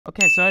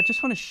Okay, so I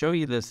just want to show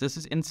you this. This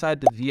is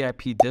inside the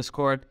VIP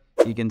Discord.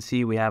 You can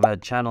see we have a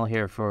channel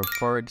here for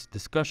Forex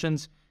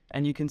discussions.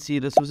 And you can see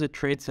this was a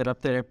trade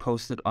setup that I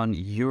posted on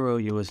Euro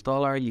US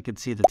dollar. You can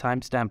see the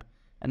timestamp.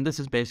 And this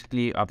is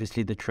basically,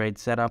 obviously, the trade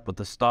setup with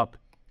the stop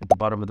at the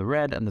bottom of the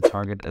red and the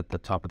target at the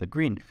top of the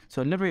green.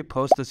 So I literally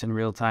post this in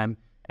real time.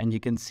 And you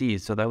can see,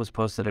 so that was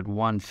posted at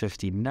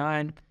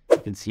 1:59. You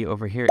can see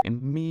over here,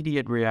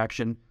 immediate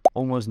reaction,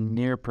 almost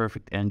near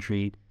perfect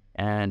entry.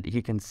 And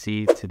you can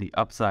see to the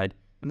upside.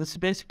 And this is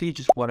basically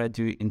just what I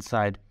do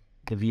inside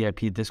the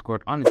VIP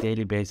Discord on a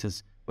daily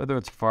basis, whether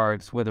it's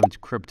Forex, whether it's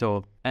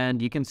crypto.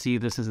 And you can see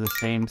this is the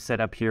same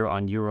setup here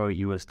on Euro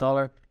US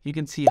dollar. You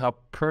can see how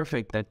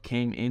perfect that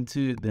came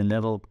into the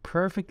level.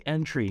 Perfect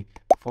entry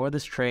for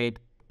this trade.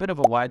 Bit of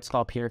a wide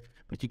stop here,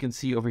 but you can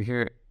see over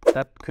here,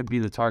 that could be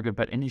the target.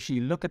 But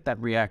initially, look at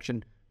that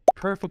reaction.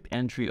 Perfect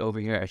entry over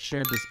here. I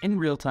shared this in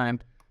real time.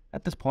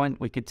 At this point,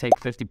 we could take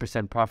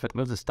 50% profit,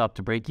 move the stop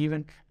to break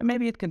even, and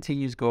maybe it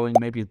continues going,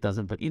 maybe it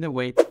doesn't. But either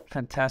way,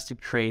 fantastic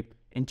trade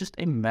in just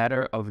a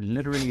matter of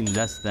literally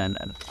less than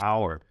an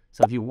hour.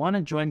 So if you want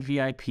to join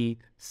VIP,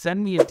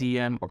 send me a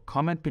DM or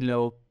comment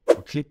below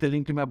or click the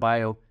link in my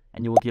bio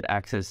and you will get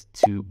access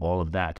to all of that.